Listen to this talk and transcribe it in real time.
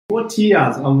40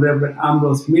 years of Reverend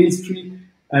Ambrose ministry.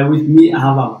 With me, I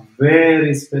have a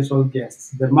very special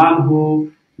guest, the man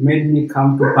who made me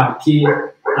come to Paki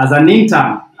as an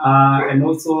intern and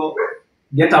also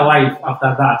get a wife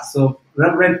after that. So,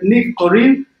 Reverend Nick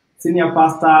Korir, Senior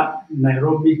Pastor,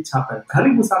 Nairobi Chapel.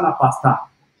 Karibu sana, Pastor.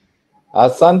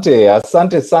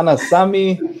 Asante sana,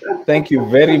 Sami. Thank you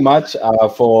very much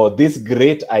for this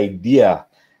great idea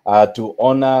to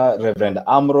honor Reverend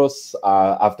Ambrose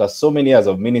after so many years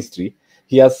of ministry.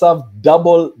 He has served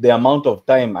double the amount of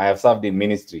time I have served in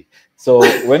ministry. So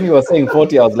when you were saying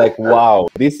 40, I was like, wow,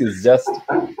 this is just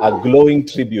a glowing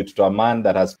tribute to a man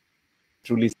that has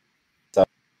truly served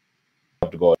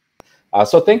God.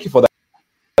 So thank you for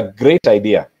that great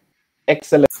idea.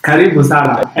 Excellent. Karibu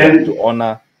sana. And to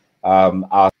honor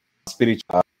our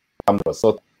spiritual Ambrose.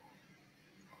 So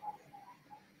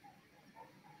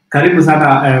Karibu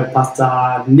sana,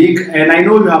 Pastor Nick, and I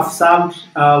know you have served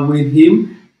with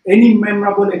him. Any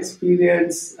memorable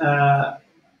experience? I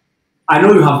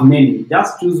know you have many.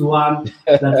 Just choose one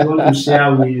that you want to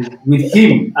share with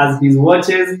him as he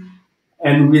watches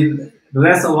and with the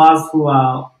rest of us who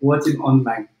are watching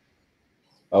online.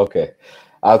 Okay.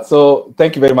 So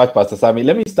thank you very much, Pastor Sami.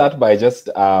 Let me start by just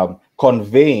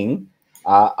conveying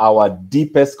our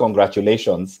deepest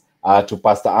congratulations to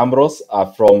Pastor Ambrose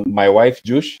from my wife,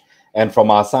 Jush, and from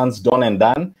our sons, Don and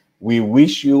Dan. We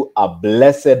wish you a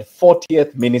blessed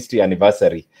 40th ministry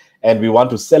anniversary, and we want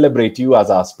to celebrate you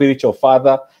as our spiritual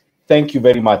father. Thank you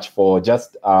very much for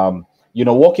just,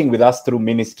 walking with us through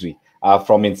ministry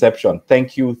from inception.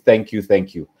 Thank you.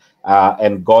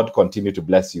 And God continue to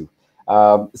bless you.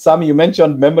 Sam, you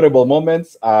mentioned memorable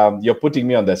moments. You're putting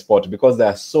me on the spot because there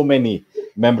are so many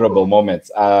memorable moments.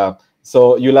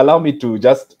 So you'll allow me to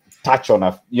just touch on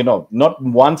not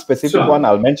one specific one.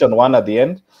 I'll mention one at the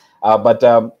end. But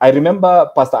I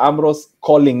remember Pastor Ambrose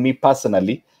calling me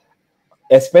personally,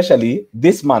 especially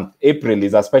this month. April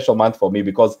is a special month for me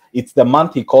because it's the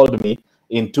month he called me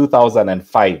in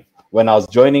 2005 when I was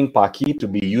joining Paki to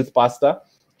be youth pastor.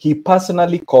 He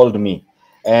personally called me.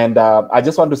 And I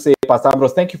just want to say, Pastor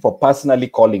Ambrose, thank you for personally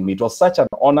calling me. It was such an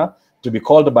honor to be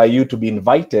called by you, to be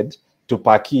invited to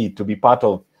Paki, to be part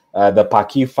of the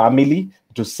Paki family,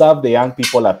 to serve the young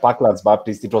people at Parklands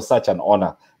Baptist. It was such an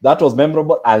honor. That was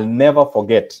memorable. I'll never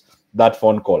forget that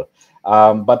phone call.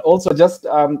 But also just,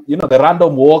 the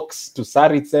random walks to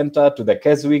Sarit Center, to the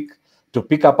Keswick, to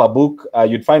pick up a book.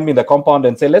 You'd find me in the compound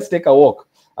and say, let's take a walk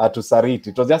to Sarit.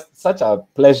 It was just such a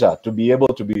pleasure to be able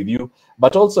to be with you,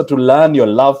 but also to learn your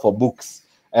love for books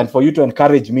and for you to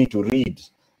encourage me to read.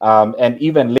 And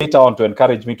even later on to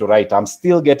encourage me to write. I'm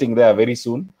still getting there very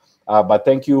soon. But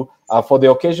thank you for the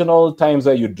occasional times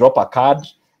where you drop a card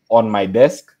on my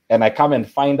desk and I come and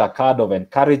find a card of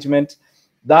encouragement.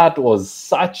 That was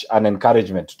such an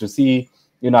encouragement to see,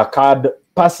 a card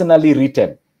personally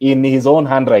written in his own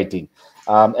handwriting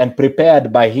and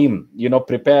prepared by him,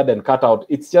 prepared and cut out.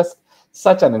 It's just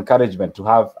such an encouragement to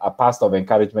have a pastor of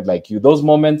encouragement like you. Those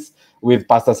moments with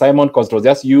Pastor Simon, because it was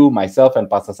just you, myself, and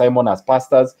Pastor Simon as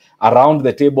pastors around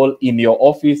the table in your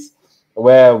office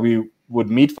where we would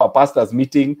meet for a pastor's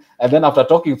meeting. And then after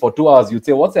talking for 2 hours, you'd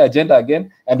say, what's the agenda again?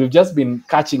 And we've just been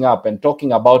catching up and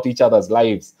talking about each other's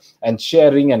lives and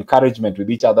sharing encouragement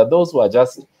with each other. Those were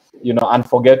just,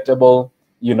 unforgettable,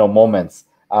 moments.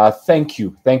 Thank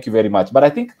you very much. But I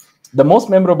think the most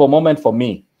memorable moment for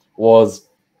me was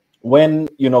when,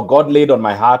 God laid on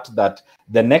my heart that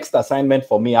the next assignment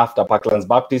for me after Parklands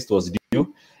Baptist was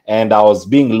due, and I was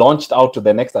being launched out to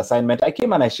the next assignment. I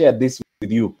came and I shared this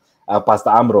with you, Pastor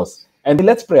Ambrose. And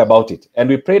let's pray about it. And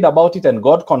we prayed about it, and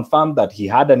God confirmed that he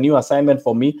had a new assignment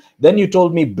for me. Then you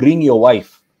told me, bring your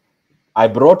wife. I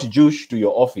brought Jush to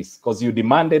your office because you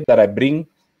demanded that I bring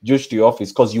Jush to your office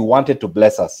because you wanted to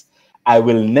bless us. I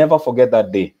will never forget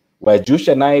that day where Jush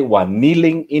and I were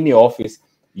kneeling in your office.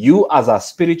 You, as our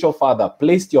spiritual father,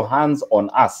 placed your hands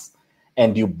on us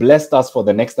and you blessed us for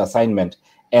the next assignment.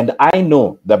 And I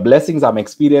know the blessings I'm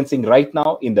experiencing right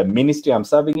now in the ministry I'm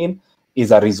serving in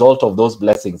is a result of those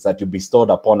blessings that you bestowed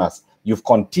upon us. You've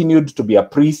continued to be a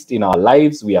priest in our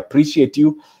lives. We appreciate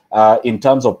you in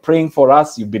terms of praying for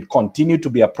us. You've been continued to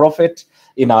be a prophet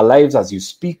in our lives as you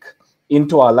speak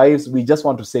into our lives. We just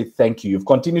want to say thank you. You've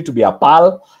continued to be a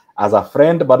pal, as a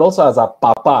friend, but also as a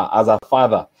papa, as a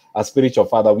father, a spiritual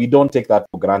father. We don't take that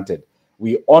for granted.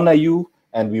 We honor you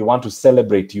and we want to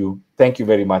celebrate you. Thank you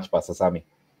very much, Pastor Sami.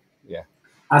 Yeah.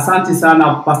 Asante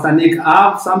sana, Pastor Nick. I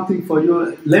have something for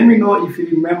you. Let me know if you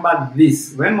remember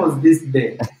this. When was this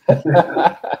day?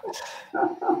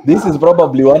 This is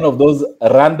probably one of those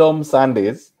random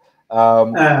Sundays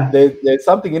there's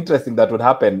something interesting that would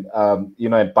happen,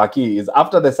 in Paki, is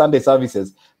after the Sunday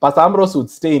services, Pastor Ambrose would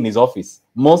stay in his office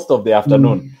most of the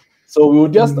afternoon. So we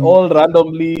would just all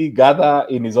randomly gather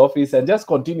in his office and just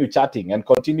continue chatting and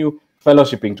continue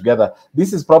fellowshipping together.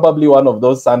 This is probably one of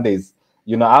those Sundays,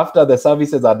 after the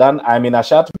services are done, I'm in a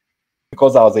shirt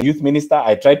because I was a youth minister.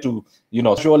 I try to,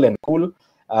 casual and cool.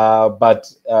 But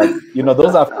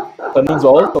those afternoons are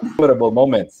also memorable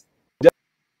moments. Just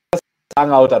hang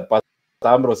out at Pastor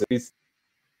Ambrose.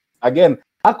 Again,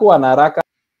 hakuwa na haraka,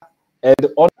 and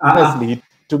honestly,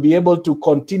 to be able to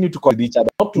continue to connect with each other,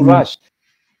 not to rush,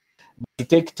 but to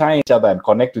take time with each other and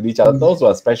connect with each other. Those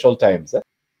were special times.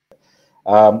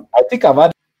 I think I've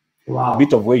had a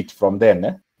bit of weight from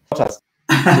then. What has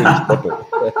changed?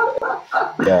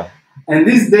 Yeah. And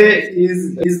this day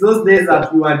is those days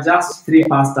that we were just three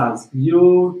pastors,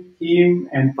 you, him,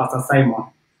 and Pastor Simon.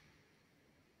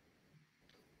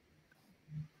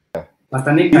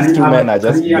 Pastor Nick, these two men are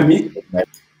just hear me? My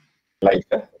life.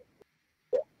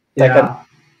 Yeah. I can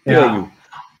hear you.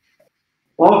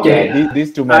 Okay. Yeah,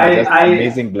 these two men are just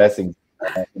amazing blessings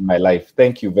in my life.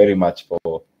 Thank you very much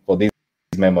for these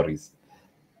memories.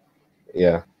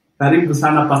 Yeah. Karibu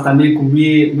sana, Pastor Nick.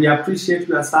 We appreciate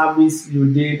your service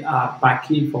you did at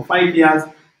Paki for 5 years.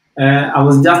 I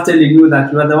was just telling you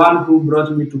that you are the one who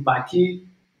brought me to Paki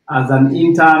as an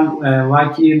intern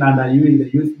working under you in the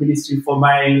youth ministry for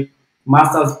my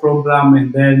master's program.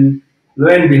 And then, lo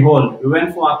and behold, we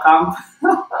went for a camp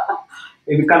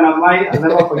in Kanamai. I'll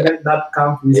never forget that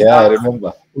camp. I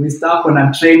remember. We stuck on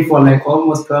a train for like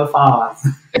almost 12 hours.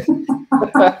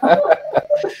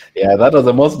 Yeah, that was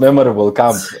the most memorable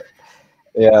camp.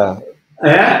 Yeah.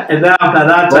 And then after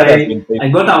that, I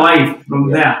got a wife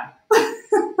from there.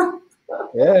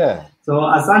 Yeah. So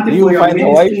Asante you for your find a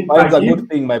wife finds a Paki. good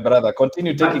thing, my brother.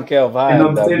 Continue taking care of her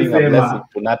and being a blessing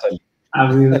to Natalie.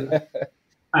 I will.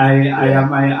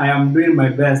 I am doing my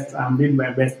best. I'm doing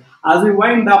my best. As we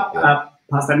wind up,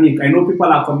 Pastor Nick, I know people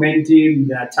are commenting,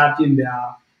 they are chatting, they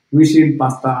are wishing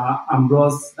Pastor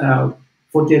Ambrose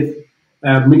 40th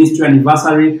ministry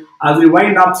anniversary. As we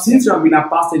wind up, since you have been a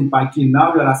pastor in Paki,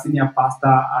 now you are a senior pastor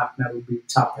at Nairobi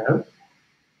Chapel.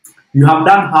 You have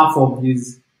done half of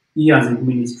his years in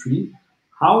ministry.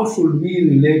 How should we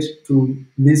relate to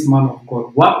this man of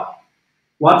God?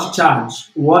 What charge,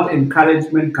 what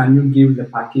encouragement can you give the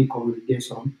Paki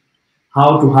congregation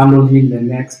how to handle him the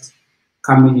next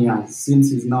coming years,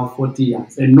 since he's now 40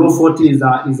 years? And no, 40 is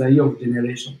a year of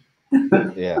generation.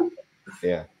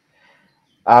 Yeah.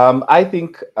 I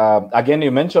think, again,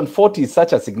 you mentioned 40 is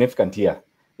such a significant year.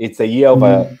 It's a year of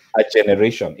a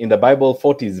generation. In the Bible,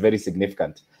 40 is very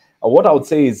significant. What I would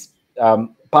say is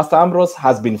Pastor Ambrose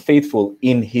has been faithful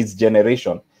in his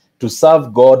generation to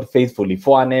serve God faithfully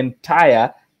for an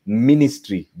entire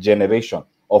ministry generation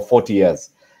of 40 years.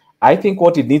 I think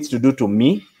what it needs to do to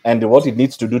me and what it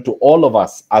needs to do to all of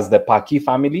us as the Paki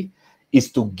family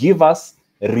is to give us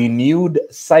renewed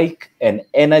psyche and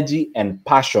energy and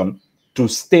passion to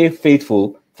stay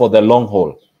faithful for the long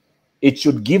haul. It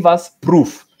should give us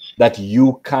proof that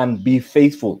you can be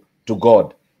faithful to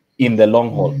God in the long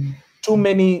haul. Too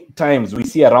many times we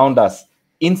see around us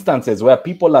instances where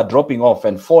people are dropping off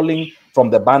and falling from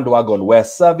the bandwagon where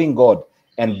serving God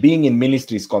and being in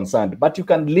ministry is concerned. But you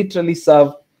can literally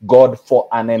serve God for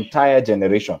an entire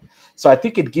generation. So I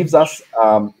think it gives us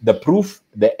the proof,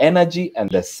 the energy, and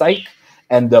the psyche,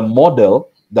 and the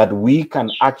model that we can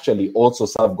actually also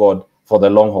serve God for the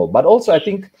long haul. But also I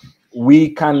think we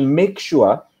can make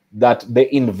sure that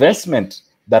the investment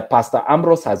that Pastor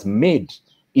Ambrose has made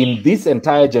in this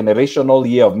entire generational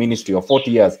year of ministry of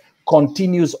 40 years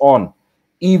continues on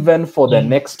even for the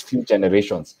next few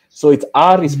generations. So it's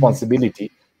our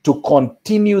responsibility to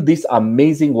continue this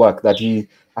amazing work that he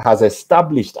has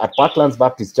established at Parklands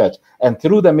Baptist Church and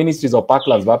through the ministries of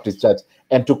Parklands Baptist Church,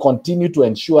 and to continue to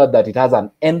ensure that it has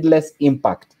an endless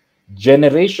impact,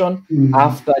 generation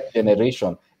after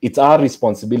generation. It's our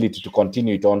responsibility to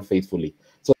continue it on faithfully.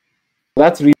 So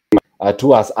that's really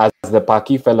to us as the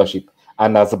Paki Fellowship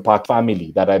and as a Paki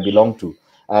family that I belong to,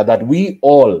 that we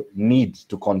all need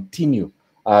to continue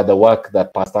the work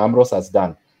that Pastor Ambrose has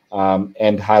done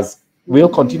and will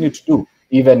continue to do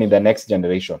even in the next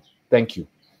generation. Thank you.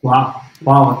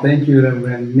 Wow. Thank you,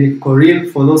 Reverend Nick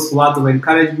Coril, for those words of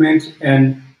encouragement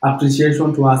and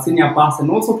appreciation to our senior pastor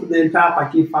and also to the entire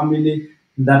Paki family,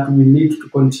 that we need to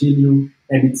continue.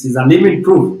 And it is a living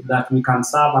proof that we can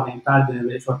serve an entire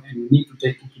generation and we need to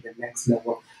take it to the next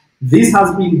level. This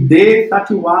has been day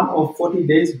 31 of 40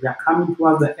 days. We are coming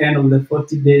towards the end of the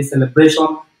 40-day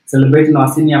celebration, celebrating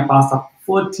our senior pastor,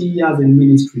 40 years in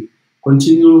ministry.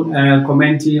 Continue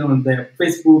commenting on the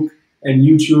Facebook and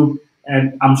YouTube.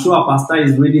 And I'm sure Pastor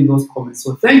is reading those comments.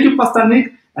 So thank you, Pastor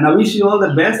Nick, and I wish you all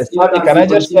the best. Can I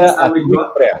just share a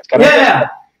quick prayer?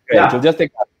 It will just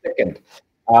take a second.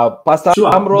 Pastor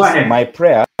Ambrose, my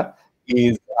prayer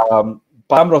is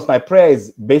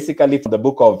basically from the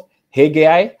book of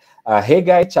Haggai,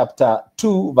 Haggai chapter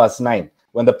 2, verse 9,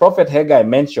 when the prophet Haggai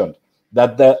mentioned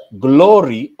that the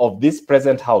glory of this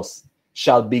present house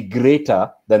shall be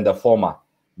greater than the former.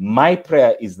 My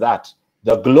prayer is that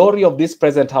the glory of this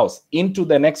present house into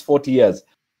the next 40 years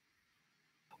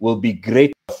will be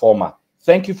greater than the former.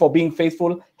 Thank you for being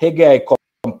faithful. Haggai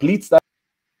completes that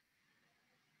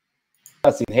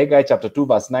in Haggai chapter 2,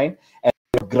 verse 9, and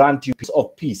will grant you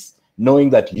peace, knowing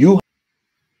that you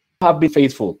have been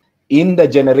faithful in the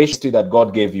generation that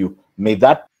God gave you. May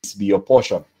that peace be your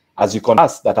portion as you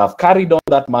contrast that have carried on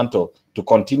that mantle to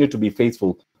continue to be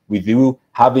faithful, with you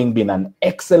having been an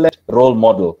excellent role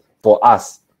model for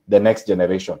us, the next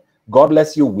generation. God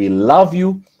bless you. We love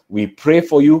you. We pray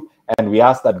for you, and we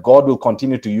ask that God will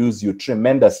continue to use you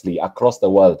tremendously across the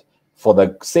world for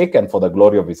the sake and for the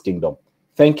glory of his kingdom.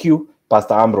 Thank you,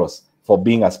 Pastor Ambrose, for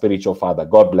being a spiritual father.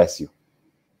 God bless you.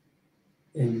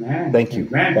 Amen. Thank you.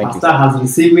 Amen. Thank Pastor you, has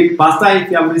received it. Pastor, if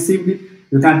you have received it,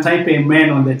 you can type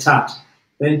amen on the chat.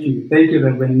 Thank you. Thank you,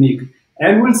 Reverend Nick.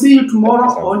 And we'll see you tomorrow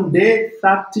on day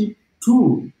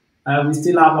 32. We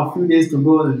still have a few days to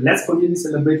go. Let's continue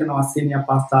celebrating our senior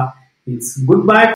pastor. It's goodbye.